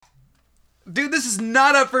Dude, this is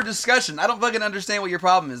not up for discussion. I don't fucking understand what your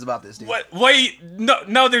problem is about this, dude. What? Wait, no, I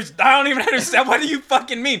don't even understand. What do you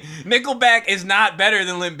fucking mean? Nickelback is not better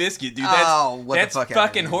than Limp Bizkit, dude. That's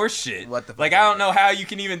fucking horse shit. What the fuck? Like, I don't know how you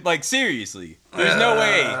can even, like, seriously. There's no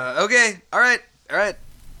way. Okay, alright.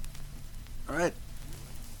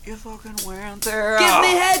 You fucking went there. Give me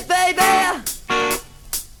head, baby!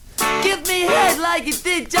 Give me head like you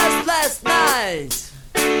did just last night!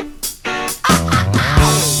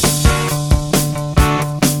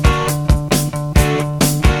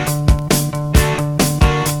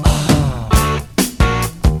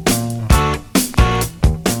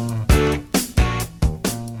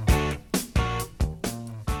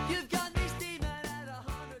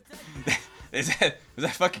 Was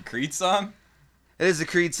that fucking Creed song? It is a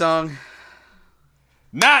Creed song.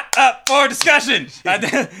 Not up for discussion.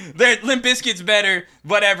 Limp Bizkit's better.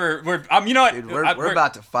 Whatever. You know what? Dude, we're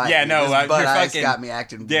about to fight. Yeah, dude. no, this butt you're ice fucking, got me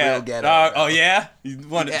acting yeah. real ghetto. Oh yeah, you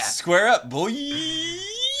want to Yeah. square up, boy?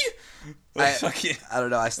 I don't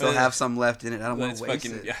know. I still have some left in it. I don't want Let's to waste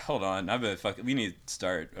fucking. it. Yeah, hold on. We need to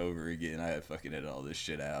start over again. I have fucking edit all this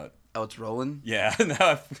shit out. Oh, it's rolling. Yeah,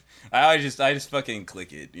 no. I just fucking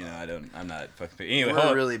click it. You know, I'm not fucking. Anyway,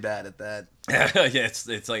 We're really bad at that. yeah, it's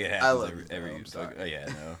like it I happens love every. you, bro. I'm sorry. Yeah,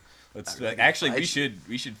 no. Let's really actually fight.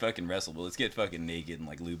 we should fucking wrestle, but let's get fucking naked and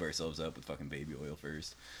like lube ourselves up with fucking baby oil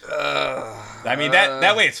first. I mean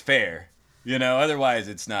that way it's fair, you know. Otherwise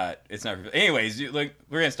it's not. Anyways, look,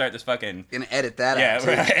 we're gonna start this fucking. Gonna edit that Yeah, out.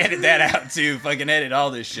 we're gonna edit that out too. Fucking edit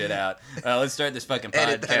all this shit out. Let's start this fucking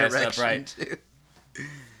Edit that podcast up erection, right. too.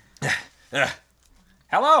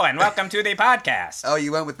 Hello and welcome to the podcast. Oh,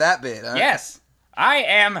 you went with that bit, huh? Yes, I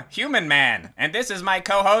am Human Man, and this is my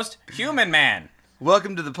co-host, Human Man.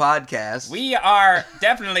 Welcome to the podcast. We are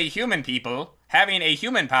definitely human people having a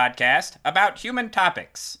human podcast about human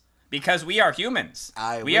topics. Because we are humans.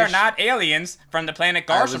 We are not aliens from the planet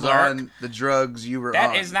I was Garshablark. on the drugs you were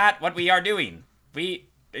That on. is not what we are doing.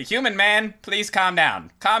 Human man, please calm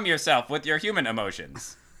down. Calm yourself with your human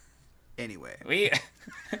emotions. Anyway. We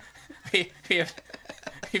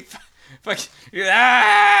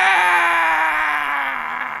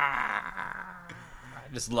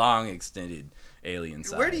just long extended alien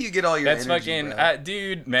side. Where do you get all your That's energy, fucking bro?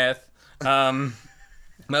 dude, meth.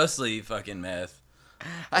 Mostly fucking meth.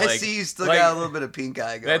 I like- see you still like- got a little bit of pink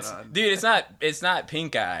eye going on. Dude, it's not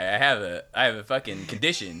pink eye. I have a fucking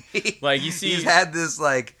condition. Like you see, He's had this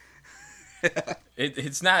like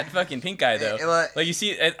it's not fucking pink eye though. What? Like you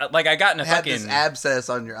see, like I got in a had fucking. this abscess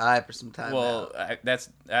on your eye for some time. Well, now.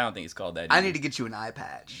 I don't think it's called that. I dude. need to get you an eye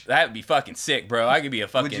patch. That would be fucking sick, bro. I could be a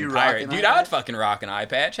fucking you rock pirate, an dude. eye I would patch? fucking rock an eye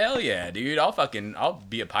patch. Hell yeah, dude. I'll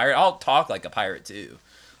be a pirate. I'll talk like a pirate too.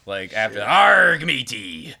 Like after, arg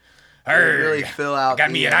matey, arg. really fill out Got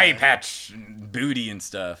the, me an eye patch, booty and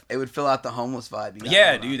stuff. It would fill out the homeless vibe. You got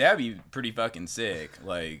Yeah, going on. dude, that'd be pretty fucking sick.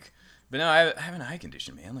 Like, but no, I have an eye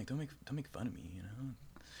condition, man. Like, don't make fun of me. You know,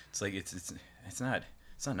 it's like it's not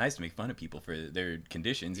nice to make fun of people for their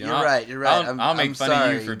conditions. You know? You're right. I'll make I'm fun of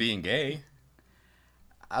you sorry. for being gay.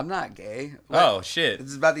 I'm not gay. What? Oh shit, This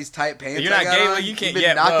is about these tight pants. You're I not got gay? on? Well, you can't- You've been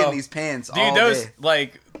yeah, knocking well, these pants dude. all Those day.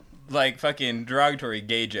 like fucking derogatory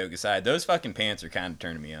gay joke aside, those fucking pants are kind of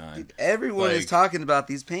turning me on. Dude, everyone is like- talking about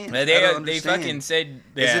these pants. I don't They understand. fucking said.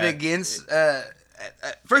 Is Yeah. it against?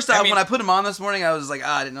 First off, when I put them on this morning, I was like,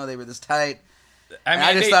 I didn't know they were this tight.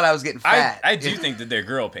 I just thought I was getting fat. I do think that they're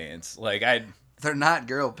girl pants. Like They're not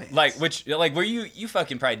girl pants. where you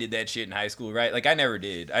fucking probably did that shit in high school, right? Like I never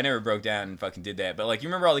did. I never broke down and fucking did that. But like you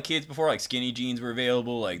remember all the kids before, like skinny jeans were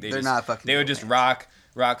available. Like They're not fucking They would girl just rock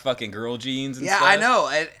fucking girl jeans. And yeah, stuff. I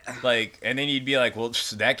know. Like and then you'd be like, well,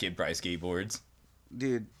 that kid probably skateboards.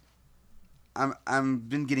 Dude, I'm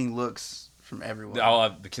been getting looks from everyone. Oh,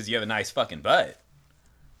 because you have a nice fucking butt.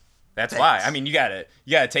 That's Thanks. why. I mean, you gotta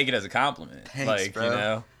take it as a compliment. Thanks, like bro. you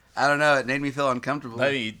know. I don't know. It made me feel uncomfortable.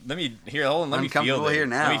 Let me here. Hold on. Let me feel Uncomfortable them. here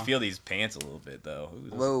now. Let me feel these pants a little bit though.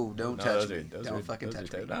 Ooh, Whoa, don't touch me. Those Don't are- fucking those are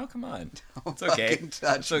touch me. tight. No, come on. Don't It's okay. fucking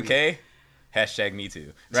touch It's me. okay. Hashtag me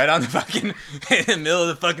too. Right on the fucking in the middle of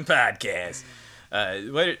the fucking podcast.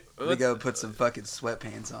 We go put some fucking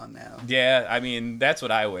sweatpants on now. Yeah, I mean that's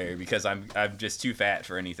what I wear because I'm just too fat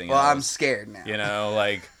for anything Well, else. I'm scared now. You know,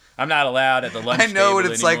 like I'm not allowed at the lunch I know what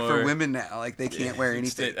table it's like anymore. for women now. Like they can't wear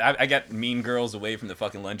It's- anything. I got mean girls away from the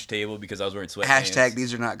fucking lunch table because I was wearing sweatpants. Hashtag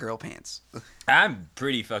these are not girl pants. I'm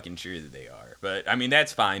pretty fucking sure that they are, but I mean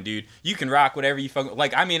that's fine, dude. You can rock whatever you fucking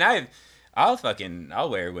like. I mean I'll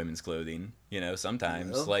wear women's clothing, you know,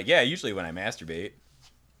 sometimes. Well. Like yeah, usually when I masturbate.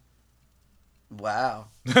 Wow.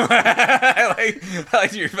 I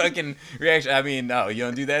like your fucking reaction. I mean, no, you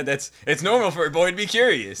don't do that. It's normal for a boy to be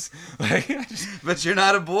curious. Like, but you're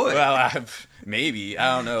not a boy. Well, maybe.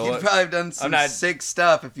 I don't know. You've probably done some sick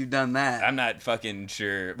stuff if you've done that. I'm not fucking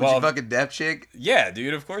sure. Would you fuck a deaf chick? Yeah,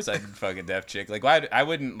 dude, of course I'd fuck a deaf chick. Like, why? I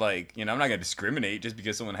wouldn't, like, I'm not going to discriminate just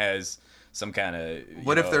because someone has some kind of,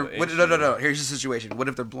 What if they're... No. Here's the situation. What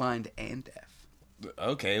if they're blind and deaf?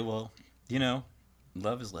 Okay, well,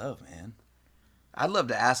 love is love, man. I'd love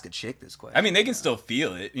to ask a chick this question. I mean, they can still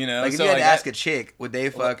feel it, Like, if you had to ask a chick, would they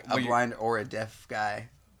fuck a blind or a deaf guy?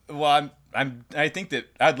 Well, I think that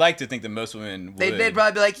I'd like to think that most women would. They'd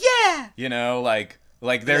probably be like, yeah.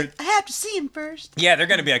 Like they're. I have to see him first. Yeah, they're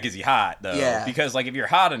gonna be like, is he hot though? Yeah. Because like if you're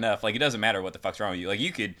hot enough, like it doesn't matter what the fuck's wrong with you. Like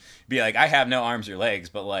you could be like, I have no arms or legs,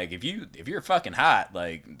 but like if you're fucking hot,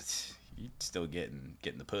 like you still getting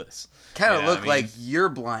the puss. Kind of look like you're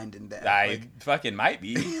blind and deaf. I fucking might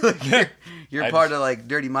be. you're part of like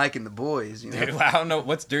Dirty Mike and the Boys. Dude, I don't know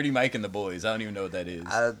what's Dirty Mike and the Boys. I don't even know what that is.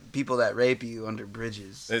 People that rape you under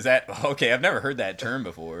bridges. Is that okay? I've never heard that term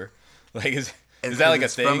before. Like is that like a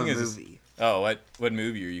thing? From a movie. What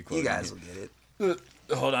movie are you quoting? You guys will get it.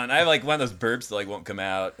 Hold on, I have like one of those burps that like won't come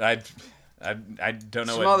out. I don't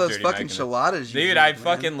know what. All those fucking chiladas. Dude, I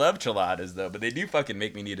fucking love chiladas though, but they do fucking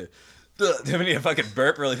make me need to. I need a fucking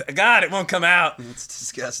burp really. God, it won't come out. It's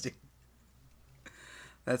disgusting.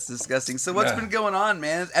 That's disgusting. So what's been going on,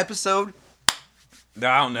 man? Episode. I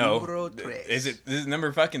don't know. Is it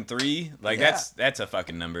number fucking 3? Like that's a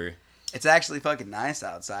fucking number. It's actually fucking nice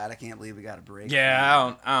outside. I can't believe we got a break.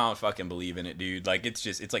 Yeah, I don't fucking believe in it, dude. Like it's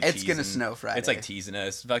like it's gonna snow Friday. It's like teasing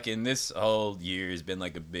us. Fucking this whole year has been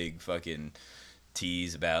like a big fucking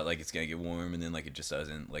tease about like it's gonna get warm and then like it just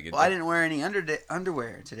doesn't. Like I didn't wear any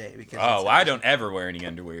underwear today because. Oh, I don't ever wear any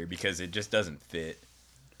underwear because it just doesn't fit.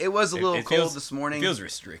 It was a little cold this morning. It feels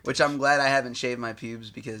restrictive. Which I'm glad I haven't shaved my pubes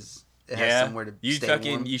because it has somewhere to stay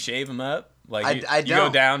warm. You shave them up. Like I don't. You go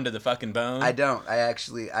down to the fucking bone. I don't.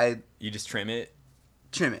 You just trim it.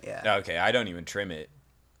 Trim it, yeah. Okay, I don't even trim it.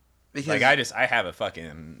 Because like I have a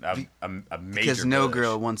fucking a major. Because no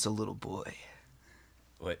girl wants a little boy.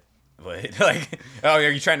 What? Like, are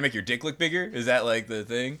you trying to make your dick look bigger? Is that like the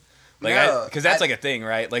thing? Like, no, because that's like a thing,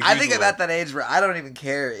 right? Like, I think I'm at that age where I don't even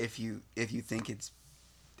care if you think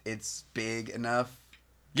it's big enough.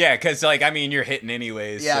 Yeah, because like I mean, you're hitting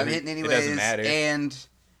anyways. Yeah, so I'm hitting anyways. It doesn't matter. And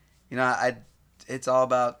it's all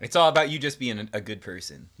about you just being a good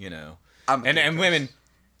person, and person.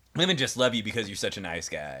 women just love you because you're such a nice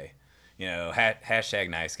guy. Hashtag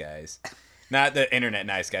nice guys. Not the internet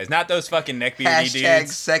nice guys. Not those fucking neckbeardy dudes. Hashtag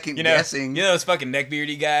second guessing. You know those fucking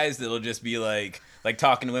neckbeardy guys that'll just be like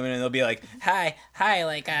talking to women and they'll be like, hi,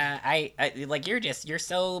 like I like you're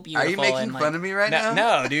so beautiful. Are you making fun of me right now?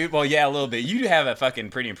 No, dude. Well, yeah, a little bit. You do have a fucking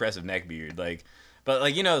pretty impressive neck beard, like. But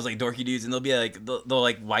like those like dorky dudes, and they'll be like they'll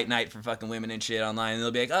like white knight for fucking women and shit online, and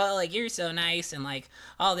they'll be like, oh, like you're so nice and like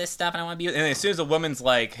all this stuff, and I want to be. And as soon as a woman's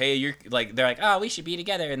like, hey, you're like, they're like, oh, we should be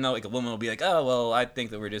together, and like a woman will be like, oh, well, I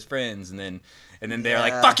think that we're just friends, and then they're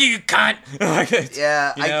like, fuck you, cunt.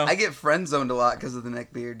 Yeah, I get friend zoned a lot because of the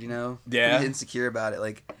neck beard, Yeah, pretty insecure about it.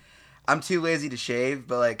 Like, I'm too lazy to shave,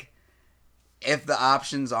 but like. If the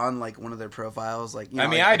option's on like one of their profiles, like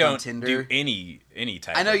I don't do any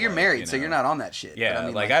type. I know you're married, so you're not on that shit.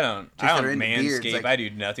 Yeah, but I don't manscape. Like, I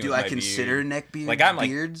do nothing. Do with I my consider beard. Neck beard? Like I'm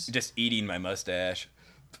beards? like just eating my mustache.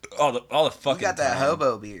 All the fucking. You got that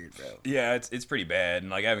hobo beard, bro. Yeah, it's pretty bad,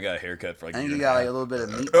 and like I haven't got a haircut for like. I think you got like a little bit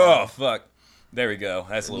of meat. Oh fuck! There we go.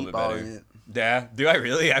 That's a little bit better. Yeah, do I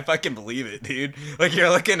really? I fucking believe it, dude. Like you're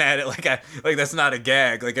looking at it like that's not a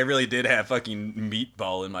gag. Like I really did have fucking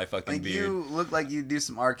meatball in my fucking beard. You look like you do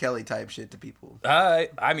some R. Kelly type shit to people.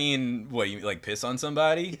 I mean, what, you like piss on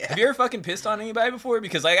somebody? Yeah. Have you ever fucking pissed on anybody before?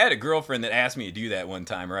 Because like, I had a girlfriend that asked me to do that one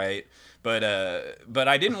time, right? But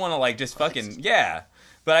I didn't want to like just fucking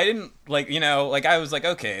But I didn't like, like I was like,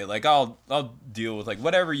 okay, like I'll deal with like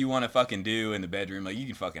whatever you want to fucking do in the bedroom. Like you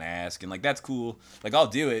can fucking ask and like that's cool. Like I'll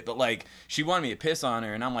do it. But like she wanted me to piss on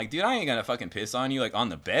her and I'm like, dude, I ain't gonna fucking piss on you like on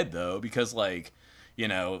the bed though because like, I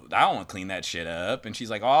don't want to clean that shit up. And she's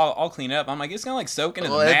like, oh, I'll clean up. I'm like, it's gonna like soak into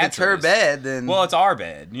the mattress. If it's her bed, then well, it's our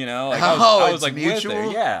bed. Like I was like mutual? With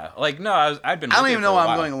her. Yeah, like no, I'd been. I don't even know why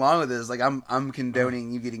I'm going along with this. Like I'm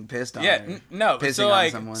condoning you getting pissed on. Yeah, no. So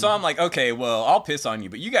like, so I'm like, okay, well, I'll piss on you,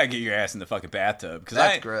 but you gotta get your ass in the fucking bathtub because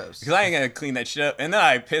that's gross. Because I ain't gonna clean that shit up. And then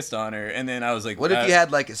I pissed on her, and then I was like, what if you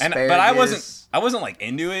had like asparagus? But I wasn't like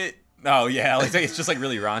into it. Oh yeah, like it's just like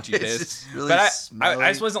really raunchy piss. Really but I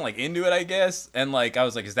just wasn't like into it, I guess. And like I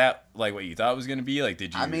was like, is that like what you thought it was gonna be? Like,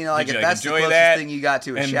 did you? I mean, like did you, if that's enjoy the closest that? thing you got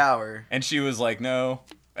to a shower. And she was like, no.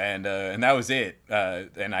 And that was it.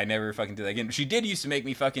 And I never fucking did that again. She did used to make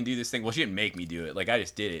me fucking do this thing. Well, she didn't make me do it. Like, I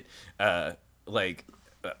just did it.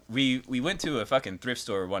 We went to a fucking thrift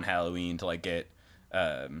store one Halloween to like get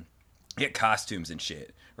costumes and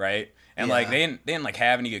shit, right? And like they didn't like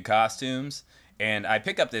have any good costumes. And I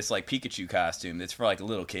pick up this like Pikachu costume that's for like a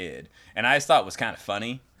little kid, and I just thought it was kind of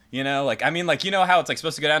funny. You know, like, I mean, like, you know how it's, like,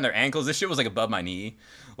 supposed to go down their ankles? This shit was, like, above my knee.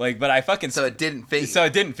 Like, but I fucking... So it didn't fit you. So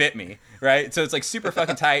it didn't fit me, right? So it's, like, super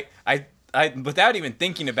fucking tight. I without even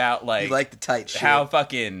thinking about, like... You like the tight shit. How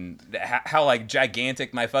like,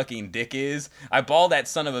 gigantic my fucking dick is. I balled that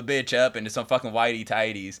son of a bitch up into some fucking whitey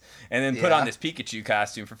tighties, and then put on this Pikachu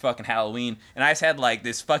costume for fucking Halloween, and I just had, like,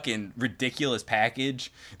 this fucking ridiculous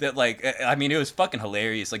package that, like, I mean, it was fucking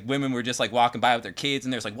hilarious. Like, women were just, like, walking by with their kids,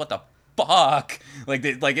 and they're like, what the fuck, like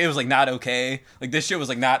it was like not okay, like this shit was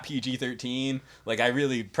like not PG-13, like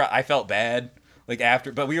I felt bad like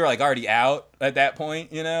after, but we were like already out at that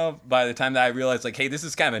point, you know, by the time that I realized like, hey, this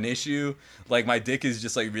is kind of an issue, like my dick is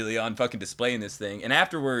just like really on fucking display in this thing. And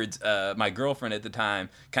afterwards my girlfriend at the time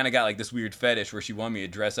kind of got like this weird fetish where she wanted me to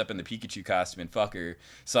dress up in the Pikachu costume and fuck her,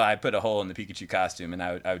 so I put a hole in the Pikachu costume and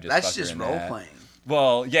I would just that's fuck just her in role that. playing.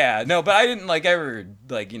 Well, yeah, no, but I didn't like ever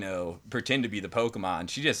like, you know, pretend to be the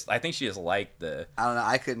Pokemon. I think she just liked the. I don't know.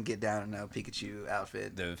 I couldn't get down in a Pikachu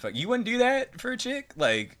outfit. You wouldn't do that for a chick?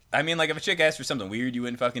 Like, I mean, like if a chick asked for something weird, you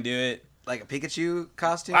wouldn't fucking do it. Like a Pikachu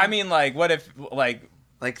costume? I mean, like, what if like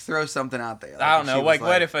throw something out there? Like I don't know. Like,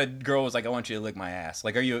 what if a girl was like, I want you to lick my ass?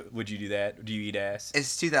 Like, would you do that? Do you eat ass?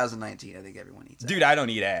 It's 2019. I think everyone eats ass. Dude, I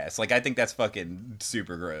don't eat ass. Like, I think that's fucking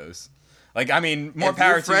super gross. Like, I mean, more if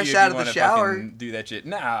power you're to you fresh if out you of the want to shower. fucking do that shit.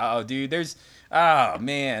 No, dude, oh,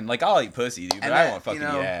 man. Like, I'll eat pussy, dude, but I don't want to fucking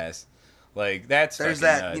eat ass. Like, that's there's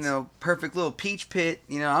fucking that, nuts. you know, perfect little peach pit.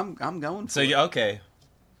 You know, I'm going for so, it. Okay.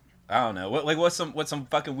 I don't know. What's some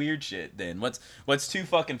fucking weird shit then? What's too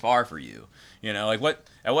fucking far for you? You know, like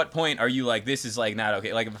at what point are you like, this is like not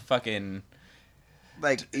okay? Like if a fucking...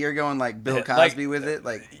 Like, you're going like Bill Cosby with it?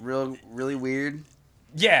 Like, really weird?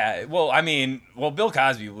 Yeah, well, I mean, Bill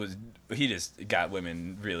Cosby he just got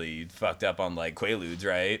women really fucked up on like Quaaludes,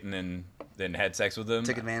 right? And then had sex with them.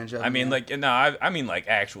 Took advantage of them. I mean, like, no, I mean like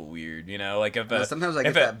actual weird, you know? Like sometimes I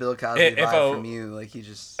get that Bill Cosby vibe from you, like you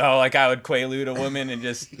just... Oh, like I would Quaalude a woman and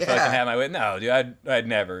just fucking have my way? No, dude, I'd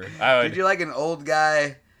never. Dude, you're like an old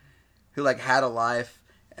guy who like had a life,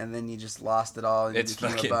 and then you just lost it all, and you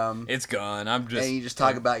became a bum. It's gone. And you just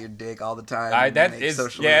talk about your dick all the time.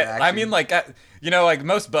 I mean, like, you know, like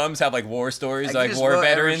most bums have like war stories, like war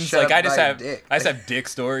veterans. Like I just have dick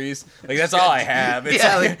stories. Like that's all I have. It's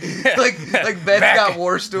like Ben's got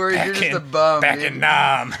war stories. You're just a bum. Back in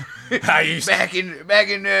Nam. I used back in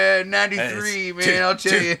 '93, man. I'll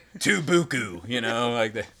tell you. Tubuku, you know,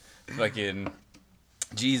 like the fucking.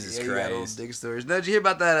 Jesus Christ! You got old dick stories. No, did you hear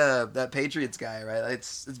about that Patriots guy? Right,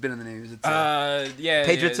 it's been in the news. It's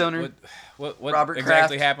Patriots owner. What Robert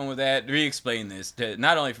exactly Kraft happened with that? Re-explain this to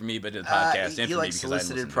not only for me but to the podcast. He like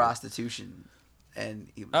solicited prostitution, and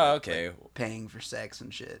he was paying for sex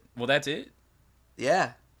and shit. Well, that's it.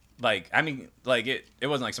 Yeah. Like, I mean, like it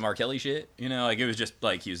wasn't like some R. Kelly shit, you know. Like it was just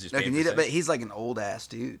like he was just. Paying for sex. But he's like an old ass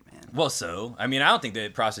dude, man. Well, so I mean, I don't think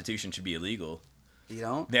that prostitution should be illegal. You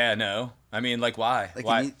don't? Yeah, no. I mean, like, why? Like,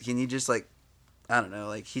 why? Can you just like, I don't know,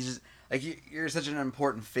 like he's just like you're such an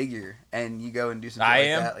important figure, and you go and do something like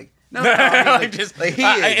that. Like, no, I mean, like he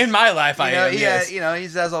is. In my life, I am. Yeah, you know, he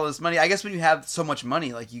has all this money. I guess when you have so much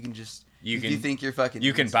money, like you can just you think you're fucking.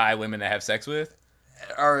 You can buy women to have sex with,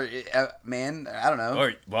 or man, I don't know.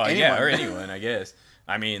 Or or anyone, I guess.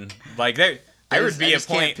 I mean, like there would be a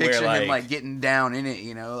point where him like getting down in it,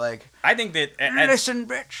 you know, like I think that. Listen,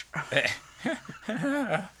 bitch.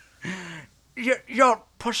 Your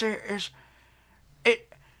pussy is it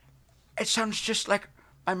sounds just like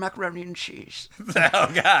my macaroni and cheese.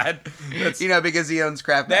 Oh God! You know, because he owns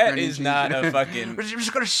Kraft macaroni and cheese. That is not a fucking. We're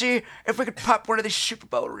just gonna see if we could pop one of these Super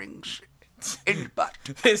Bowl rings in your butt.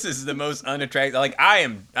 This is the most unattractive. Like I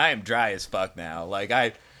am dry as fuck now. Like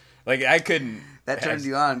I couldn't. That turned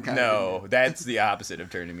you on, kind of. No, that's the opposite of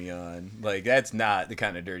turning me on. Like, that's not the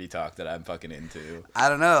kind of dirty talk that I'm fucking into. I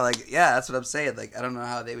don't know. Like, yeah, that's what I'm saying. Like, I don't know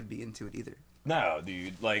how they would be into it either. No,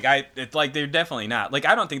 dude. Like, it's like, they're definitely not. Like,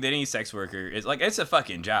 I don't think that any sex worker is, like, it's a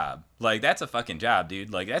fucking job. Like, that's a fucking job,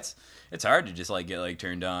 dude. Like, it's hard to just, like, get, like,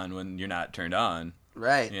 turned on when you're not turned on.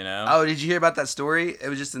 Right. You know? Oh, did you hear about that story? It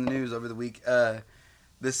was just in the news over the week.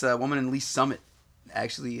 This woman in Lee's Summit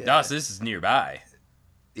actually... so this is nearby.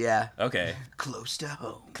 Yeah. Okay. Close to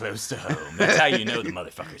home. Close to home. That's how you know the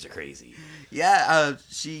motherfuckers are crazy. Yeah,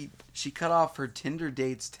 she cut off her Tinder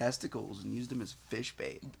date's testicles and used them as fish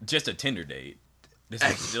bait. Just a Tinder date?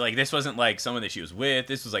 This wasn't like someone that she was with.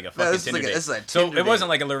 This was like a fucking Tinder date. So it wasn't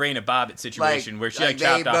like a Lorena Bobbitt situation where she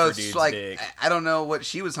chopped off her dude's dick. I don't know what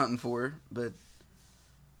she was hunting for, but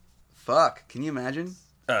fuck, can you imagine?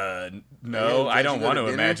 No, I don't want to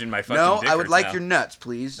imagine my fucking dick. No, I would like your nuts,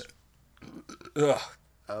 please. Ugh.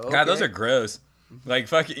 Oh, okay. God, those are gross. Like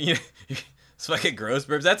fucking, it's fucking gross,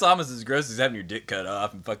 burbs. That's almost as gross as having your dick cut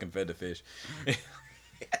off and fucking fed to fish.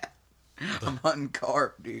 I'm hunting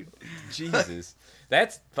carp, dude. Jesus,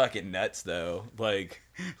 that's fucking nuts, though. Like,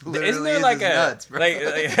 literally isn't there like a nuts, bro.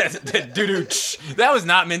 That was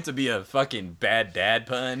not meant to be a fucking bad dad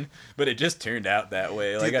pun, but it just turned out that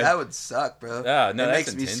way. Dude, that would suck, bro. Oh, no, it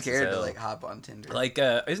that's makes me scared to like hop on Tinder. Like,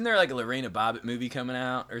 isn't there like a Lorena Bobbitt movie coming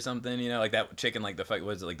out or something? You know, like that chicken, like the fuck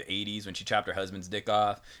was it like the '80s when she chopped her husband's dick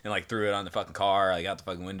off and like threw it on the fucking car, like out the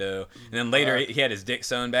fucking window, and then later he had his dick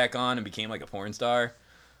sewn back on and became like a porn star.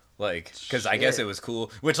 Like, because I guess it was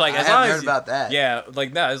cool. Which, like, as long as heard about that. Yeah,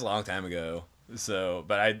 like that was a long time ago. So,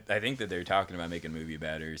 but I think that they're talking about making a movie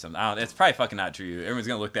about it or something. It's probably fucking not true. Everyone's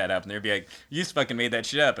gonna look that up and they'll be like, "You just fucking made that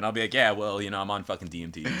shit up," and I'll be like, "Yeah, well, I'm on fucking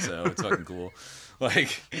DMT, so it's fucking cool."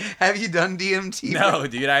 Like, have you done DMT? No,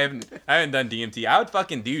 dude, I haven't done DMT. I would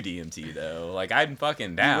fucking do DMT though. Like, I'm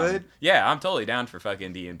fucking down. You would? Yeah, I'm totally down for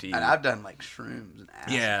fucking DMT. And I've done like shrooms and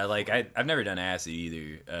acid. Yeah, like I've never done acid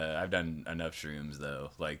either. I've done enough shrooms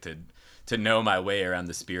though, like to know my way around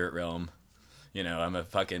the spirit realm.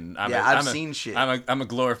 I've seen shit. I'm a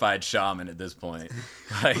glorified shaman at this point.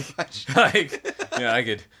 I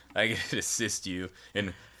could assist you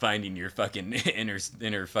in finding your fucking inner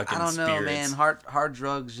fucking. I don't know, spirits. man. Hard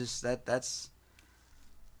drugs, just that's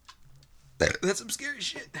some scary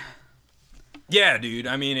shit. Yeah, dude.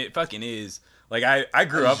 I mean, it fucking is. Like I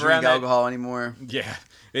grew up around alcohol anymore. Yeah.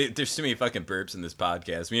 There's too many fucking burps in this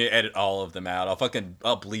podcast. We need to edit all of them out. I'll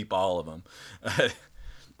bleep all of them.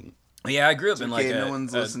 Yeah, I grew up in like no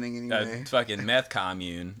one's listening anyway. A fucking meth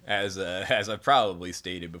commune, as I probably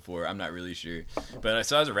stated before. I'm not really sure, but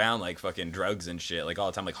so I was around like fucking drugs and shit, like all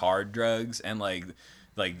the time, like hard drugs and like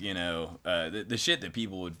the shit that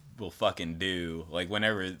people will fucking do, like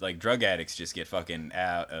whenever like drug addicts just get fucking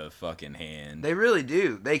out of fucking hand. They really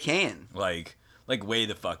do. They can like way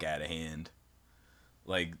the fuck out of hand.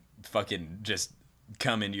 Like fucking just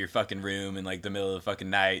come into your fucking room in like the middle of the fucking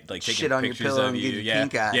night, like taking shit on pictures your pillow of and you. get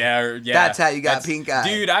pink eye. Yeah. That's how you got pink eye,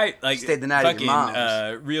 dude. I like stayed the night fucking, at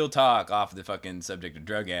your mom's. Real talk off the fucking subject of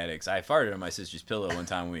drug addicts. I farted on my sister's pillow one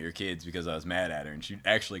time when we were kids because I was mad at her, and she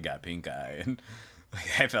actually got pink eye, and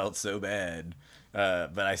like, I felt so bad.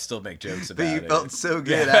 But I still make jokes about it. But you felt so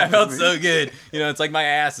good. Yeah, I felt so good. It's like my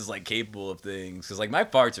ass is like capable of things because like my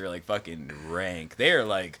farts are like fucking rank. They are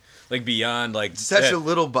like beyond like such a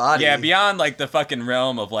little body. Yeah, beyond like the fucking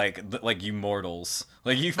realm of like you mortals.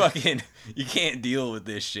 Like you fucking you can't deal with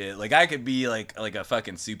this shit. Like I could be like a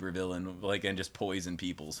fucking supervillain like and just poison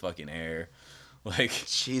people's fucking hair. Like,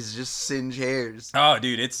 jeez, just singe hairs. Oh,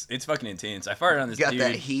 dude, it's fucking intense. I farted on this dude. You got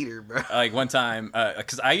that heater, bro. Like one time,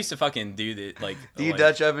 because I used to fucking do that. Like, do you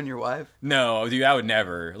Dutch oven your wife? No, dude, I would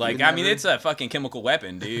never. Like, I mean, it's a fucking chemical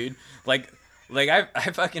weapon, dude. Like I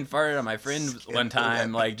fucking farted on my friend one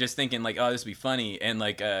time, like just thinking like, oh, this would be funny, and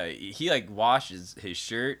like he like washes his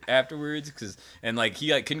shirt afterwards and like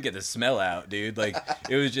he like couldn't get the smell out, dude. Like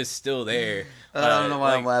it was just still there. I don't know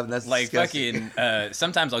why I'm laughing. That's like disgusting. fucking.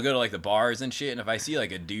 Sometimes I'll go to like the bars and shit, and if I see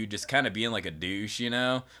like a dude just kind of being like a douche,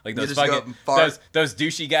 like those fucking those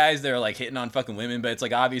douchey guys that are like hitting on fucking women, but it's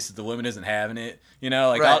like obvious that the woman isn't having it,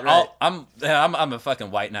 like right. I'm a fucking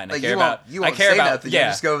white knight, and like, I care about nothing. Yeah,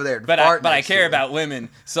 you just go over there and but fart I care about women,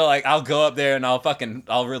 so like I'll go up there and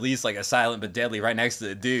I'll release like a silent but deadly right next to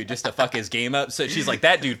the dude just to fuck his game up. So she's like,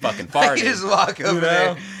 that dude fucking farted. You just walk over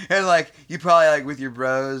there and like you probably like with your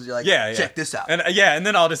bros, you're like, check this out. And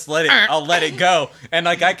then I'll just let it go, and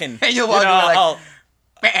like I can, and you'll walk over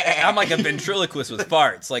I'm like a ventriloquist with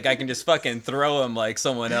farts. Like I can just fucking throw them like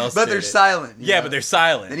someone else. But they're silent. Yeah, but they're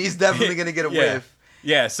silent. And he's definitely gonna get a whiff.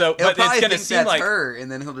 Yeah, so but it's gonna seem like her,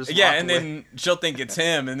 and then he'll just walk and away. Then she'll think it's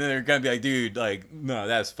him, and then they're gonna be like, dude, like, no,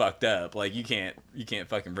 that's fucked up. Like you can't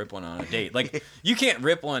fucking rip one on a date. Like you can't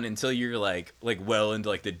rip one until you're like well into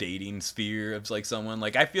like the dating sphere of like someone.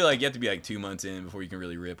 Like I feel like you have to be like 2 months in before you can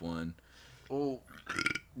really rip one. Well,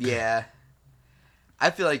 yeah, I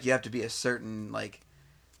feel like you have to be a certain like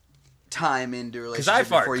time into a relationship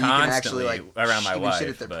before you can actually like around my wife shit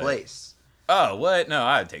at their place. Oh, what? No,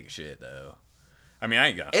 I'd take a shit though. I mean, I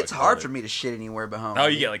ain't gonna. It's hard for me to shit anywhere but home. Oh,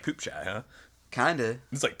 you get like poop shy, huh? Kinda.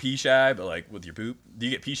 It's like pee shy, but like with your poop. Do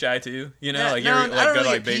you get pee shy too? Yeah, like I don't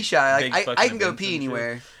really get pee shy. Like I can go pee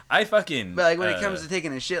anywhere. I fucking. But like when it comes to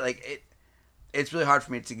taking a shit, like it's really hard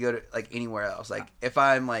for me to go to like anywhere else. Like if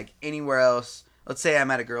I'm like anywhere else, let's say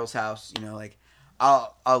I'm at a girl's house, you know, like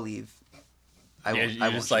I'll leave. I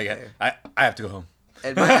won't just like I have to go home.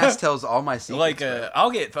 And my ass tells all my secrets. Like, I'll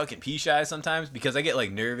get fucking pee shy sometimes because I get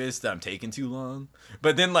like nervous that I'm taking too long.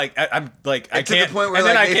 But then like I'm like I can't. To the point where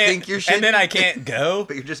like, they think you're shitting. And then I can't go.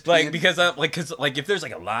 But you're just like because if there's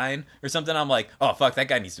like a line or something, I'm like, oh fuck, that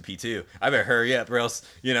guy needs to pee too. I better hurry up or else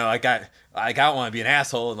I don't want to be an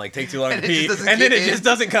asshole and like take too long to pee, and then it just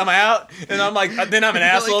doesn't come out, and I'm like, then I'm an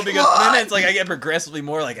asshole like, because then it's like I get progressively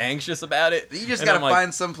more like anxious about it. You just gotta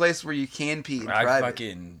find some place where you can pee in private.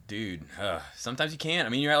 Fucking dude, sometimes you can't. I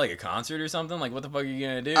mean, you're at like a concert or something. Like, what the fuck are you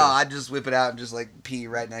gonna do? Oh, I just whip it out and just like pee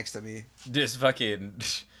right next to me. Just fucking.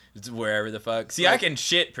 It's wherever the fuck. See, like, I can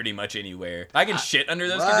shit pretty much anywhere. I can shit under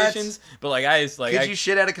those conditions, but like Could you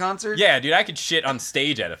shit at a concert? Yeah, dude, I could shit on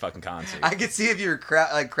stage at a fucking concert. I could see if you were crowd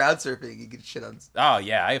surfing, you could shit on. Oh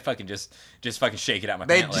yeah, I fucking just fucking shake it out my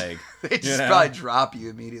pant leg. They just probably drop you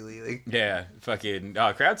immediately. Like. Yeah, fucking.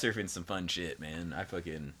 Oh, crowd surfing's some fun shit, man.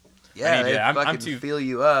 Yeah, I'm too feel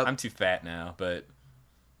you up. I'm too fat now, but.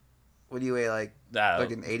 What do you weigh, like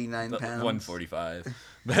fucking 89 pounds? 145.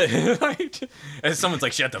 But like, and somement's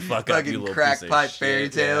like, shut the fuck up, you little crack piece of pipe shit. fairy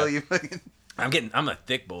tale. Yeah. You fucking. I'm a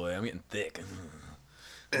thick boy. I'm getting thick.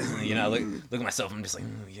 Look at myself. I'm just like,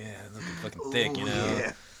 yeah, looking fucking thick.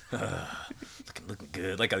 Yeah. Looking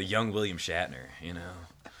good, like a young William Shatner.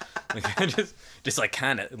 Like just like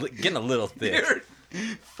kind of getting a little thick. You're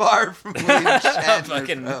far from William Shatner.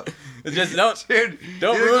 Fucking, just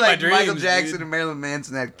don't ruin my like dreams. Michael Jackson dude. And Marilyn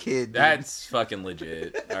Manson had kid. Dude. That's fucking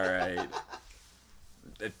legit. All right.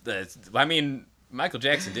 I mean, Michael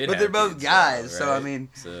Jackson did. But they're both kids, guys, right? so I mean,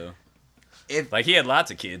 if like he had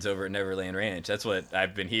lots of kids over at Neverland Ranch. That's what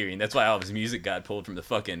I've been hearing. That's why all of his music got pulled from the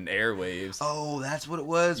fucking airwaves. Oh, that's what it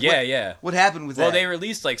was. Yeah. What happened with that? Well, they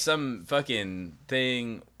released like some fucking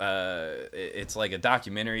thing. It's like a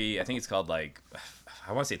documentary. I think it's called like.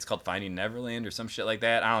 I want to say it's called Finding Neverland or some shit like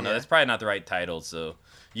that. I don't know. That's probably not the right title, so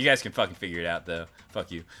you guys can fucking figure it out, though.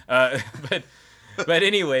 Fuck you. But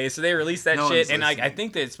anyway, so they released that shit, and I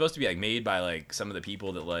think that it's supposed to be like made by like some of the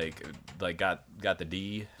people that like got the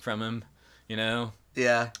D from him,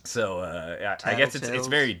 Yeah. So I guess it's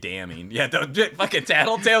very damning. Yeah, fucking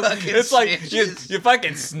tattletales. It's like you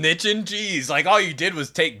fucking snitching. Jeez, like all you did was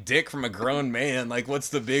take dick from a grown man. Like what's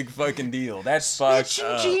the big fucking deal? That's fucked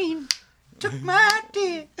up. Gene took my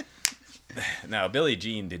dick. No, Billie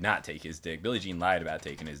Jean did not take his dick. Billie Jean lied about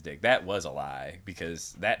taking his dick. That was a lie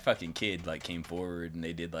because that fucking kid like came forward and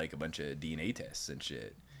they did like a bunch of DNA tests and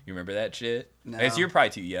shit. You remember that shit? No. I guess you're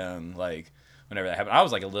probably too young. Like whenever that happened, I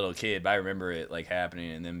was like a little kid, but I remember it like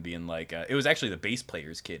happening and then being like, it was actually the bass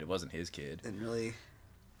player's kid. It wasn't his kid. Didn't really.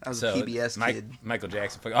 I was a PBS kid. Michael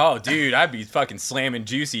Jackson. Oh, dude, I'd be fucking slamming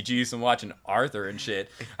Juicy Juice and watching Arthur and shit.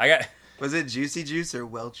 Was it Juicy Juice or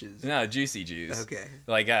Welch's? No, Juicy Juice. Okay.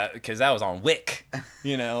 Like, because that was on WIC.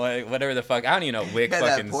 Like, whatever the fuck. I don't even know what WIC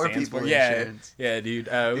fucking poor stands people for. Insurance. Yeah, dude.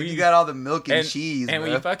 You got all the milk and cheese, and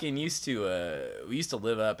bro. we fucking used to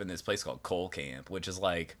live up in this place called Coal Camp, which is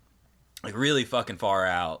like really fucking far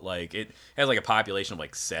out. Like, it has like a population of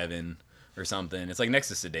like 7 or something. It's like next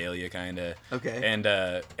to Sedalia, kind of. Okay.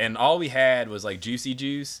 And all we had was like Juicy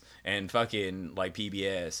Juice and fucking like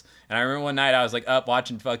PBS. And I remember one night I was like up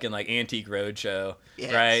watching fucking like Antique Roadshow,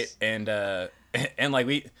 right? And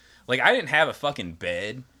like I didn't have a fucking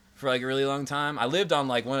bed for like a really long time. I lived on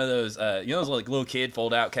like one of those those like little kid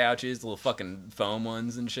fold out couches, the little fucking foam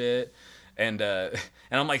ones and shit. And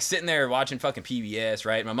I'm like sitting there watching fucking PBS,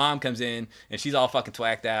 right? My mom comes in and she's all fucking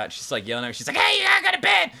twacked out. She's like yelling at me. She's like, "Hey, I got a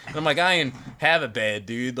bed." And I'm like, "I ain't have a bed,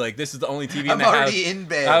 dude. Like this is the only TV in the house." I'm already in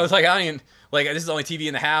bed. I was like, "I don't even like this is the only TV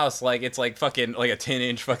in the house. Like it's like fucking like a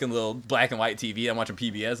 10-inch fucking little black and white TV. I'm watching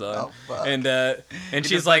PBS on." Oh, fuck. And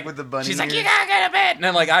she's like, with the bunny she's like, ears? "You gotta get a bed." And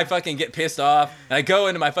I'm like, I fucking get pissed off. And I go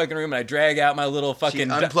into my fucking room and I drag out my little fucking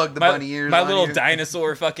unplug the bunny ears. My little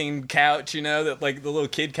dinosaur fucking couch, that like the little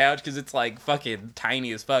kid couch because it's like fucking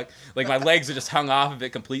tiny as fuck. Like my legs are just hung off of it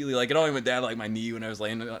completely. Like it only went down to like my knee when I was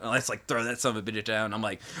laying. Let's like throw that son of a bitch down. I'm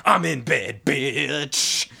like, I'm in bed,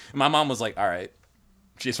 bitch. And my mom was like, all right.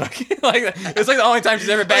 She's fucking like it's like the only time she's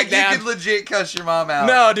ever backed down. You could legit cuss your mom out.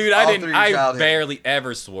 No, dude, I didn't. I barely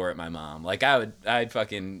ever swore at my mom. Like I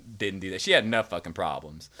fucking didn't do that. She had enough fucking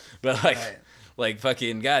problems, but like. Right. Like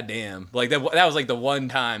fucking goddamn, like that was like the one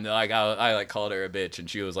time that like I like called her a bitch and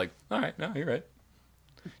she was like, all right, no, you're right.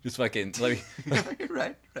 Just fucking let me. You're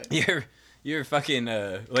right. You're fucking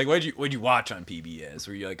like what'd you watch on PBS?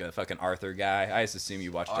 Were you like a fucking Arthur guy? I just assume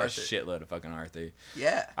you watched a shitload of fucking Arthur.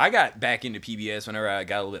 Yeah. I got back into PBS whenever I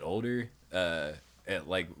got a little bit older.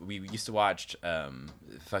 like we used to watch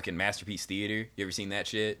fucking Masterpiece Theater. You ever seen that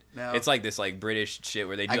shit? No. It's like this like British shit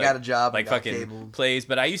where they do got a job like fucking cable. plays.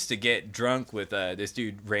 But I used to get drunk with this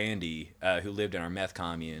dude Randy who lived in our meth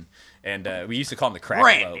commune, and we used to call him the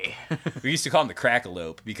Crackalope. We used to call him the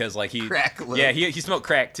Crackalope because like Crackalope. Yeah, he smoked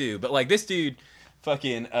crack too. But like this dude.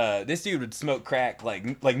 Fucking this dude would smoke crack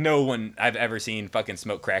like no one I've ever seen fucking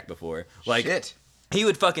smoke crack before. Like shit. He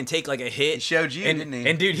would fucking take like a hit. He showed you, didn't he?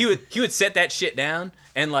 And dude, he would set that shit down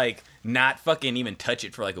and like not fucking even touch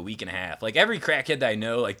it for like a week and a half. Like every crackhead that I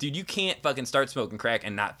know, like dude, you can't fucking start smoking crack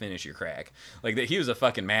and not finish your crack. Like he was a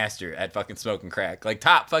fucking master at fucking smoking crack. Like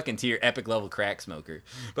top fucking tier epic level crack smoker.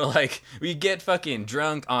 But like we get fucking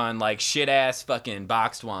drunk on like shit ass fucking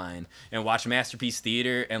boxed wine and watch Masterpiece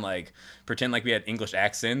Theater and like pretend like we had English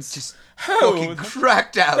accents. Just fucking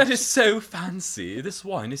cracked out. That is so fancy. This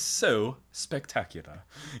wine is so spectacular.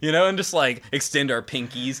 You know, and just like extend our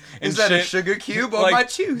pinkies. And is that shit. a sugar cube on like, my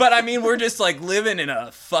tooth? But I mean, we're just like living in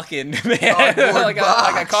a fucking like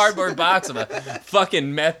a cardboard box of a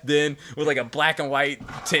fucking meth den with like a black and white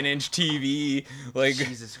 10-inch TV. Like,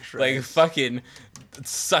 Jesus Christ. Like fucking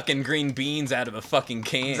sucking green beans out of a fucking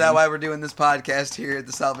can. Is that why we're doing this podcast here at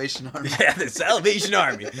the Salvation Army? Yeah, the Salvation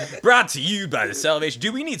Army. Brought to you by the Salvation.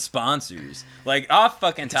 Dude, we need sponsors. Like, off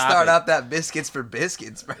fucking topic. Start out that biscuits for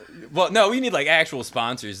biscuits, bro. Well, no, we need like actual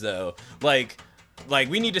sponsors though. Like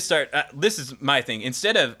we need to start. This is my thing.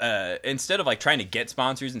 Instead of like trying to get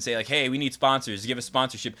sponsors and say like, hey, we need sponsors, give us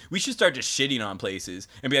sponsorship. We should start just shitting on places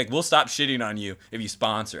and be like, we'll stop shitting on you if you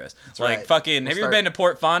sponsor us. That's like right. Fucking. Have you ever been to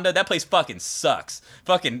Port Fonda? That place fucking sucks.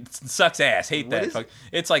 Fucking sucks ass. Hate that.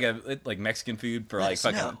 It's like Mexican food for like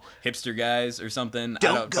fucking hipster guys or something.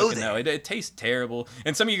 Don't I don't go fucking there. know. It tastes terrible.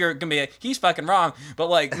 And some of you are gonna be like, he's fucking wrong.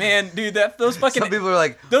 But like, man, dude, those fucking. Some people are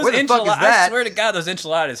like, those where the fuck is that? I swear to God, those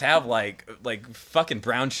enchiladas have like fucking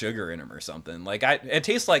brown sugar in them or something. Like it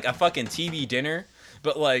tastes like a fucking TV dinner,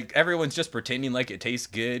 but like everyone's just pretending like it tastes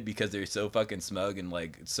good because they're so fucking smug and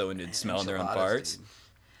like so into smelling their own farts. Dude.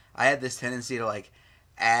 I had this tendency to like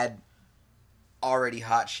add already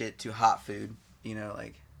hot shit to hot food. You know,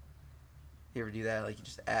 like you ever do that? Like you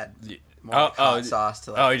just add more hot sauce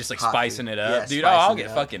to like you're just like spicing food. it up, yeah, dude. I'll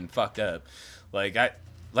get fucking fucked up.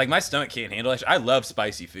 Like my stomach can't handle it. I love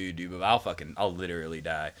spicy food, dude, but I'll literally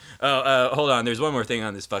die. Hold on. There's one more thing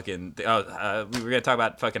on this fucking. We were gonna talk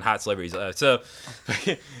about fucking hot celebrities. Good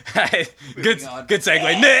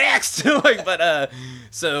segue. Next,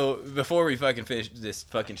 so before we fucking finish this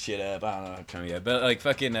fucking shit up, I don't know how to tell you, but like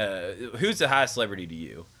fucking, who's the hottest celebrity to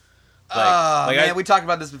you? Man, we talked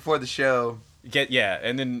about this before the show.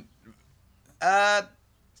 And then.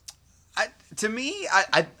 To me,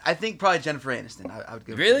 I think probably Jennifer Aniston. I would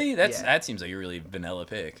go. Really? That seems like a really vanilla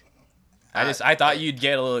pick. I thought you'd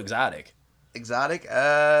get a little exotic. Exotic?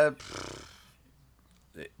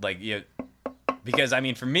 Like because I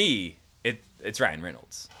mean for me it's Ryan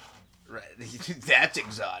Reynolds. Right. That's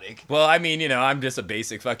exotic. Well, I mean, you know, I'm just a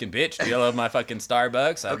basic fucking bitch. Dude. I love my fucking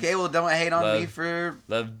Starbucks. Okay, well, don't hate on me for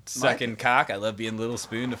love sucking cock. I love being Little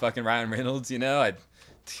Spoon to fucking Ryan Reynolds. You know,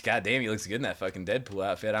 God damn, he looks good in that fucking Deadpool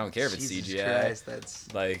outfit. I don't care if it's Jesus CGI. Christ,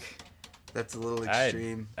 that's a little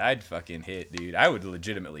extreme. I'd fucking hit, dude. I would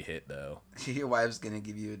legitimately hit though. Your wife's gonna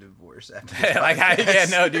give you a divorce after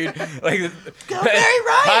this no, dude. Like, go marry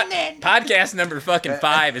Ryan then. Podcast number fucking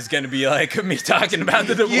 5 is gonna be like me talking about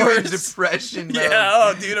the divorce. You're in depression, bro.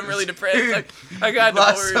 Yeah, dude, I'm really depressed. Dude, I got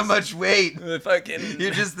lost so much weight.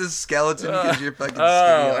 You're just this skeleton because you're fucking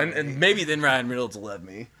skinny. And maybe then Ryan Reynolds will love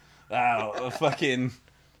me. Fucking.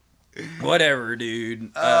 Whatever,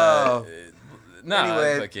 dude.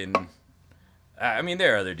 Anyway. Fucking. I mean,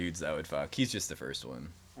 there are other dudes that would fuck. He's just the first one.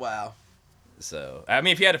 Wow. So, I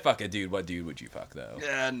mean, if you had to fuck a dude, what dude would you fuck though?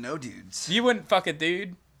 No dudes. You wouldn't fuck a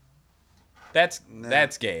dude. That's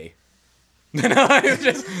gay. No, it's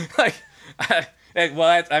just like. I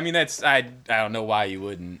don't know why you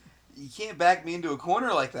wouldn't. You can't back me into a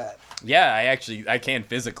corner like that. Yeah, I can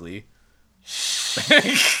physically.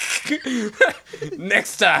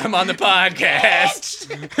 Next time on the podcast,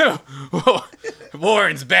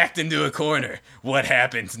 Warren's backed into a corner. What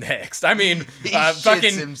happens next? I mean,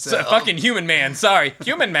 fucking Human Man. Sorry,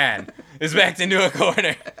 Human Man is backed into a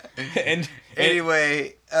corner. And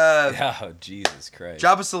anyway, oh Jesus Christ!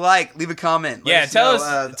 Drop us a like, leave a comment. Tell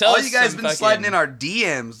us. All you guys been sliding in our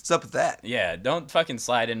DMs. What's up with that? Yeah, don't fucking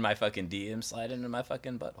slide in my fucking DMs. Slide into my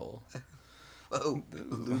fucking butthole. Oh,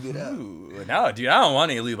 lube it up. Ooh, no, dude, I don't want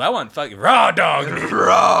any lube. I want fucking raw dog.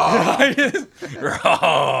 Raw.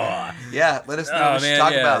 Raw. Yeah, let us know what we should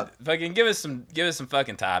talk about. Fucking give us some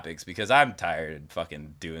fucking topics because I'm tired of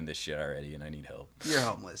fucking doing this shit already and I need help. You're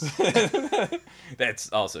homeless. That's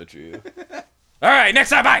also true. All right, next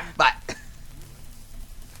time, bye. Bye.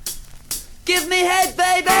 Give me head,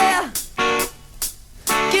 baby.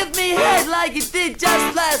 Give me head like you did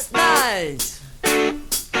just last night.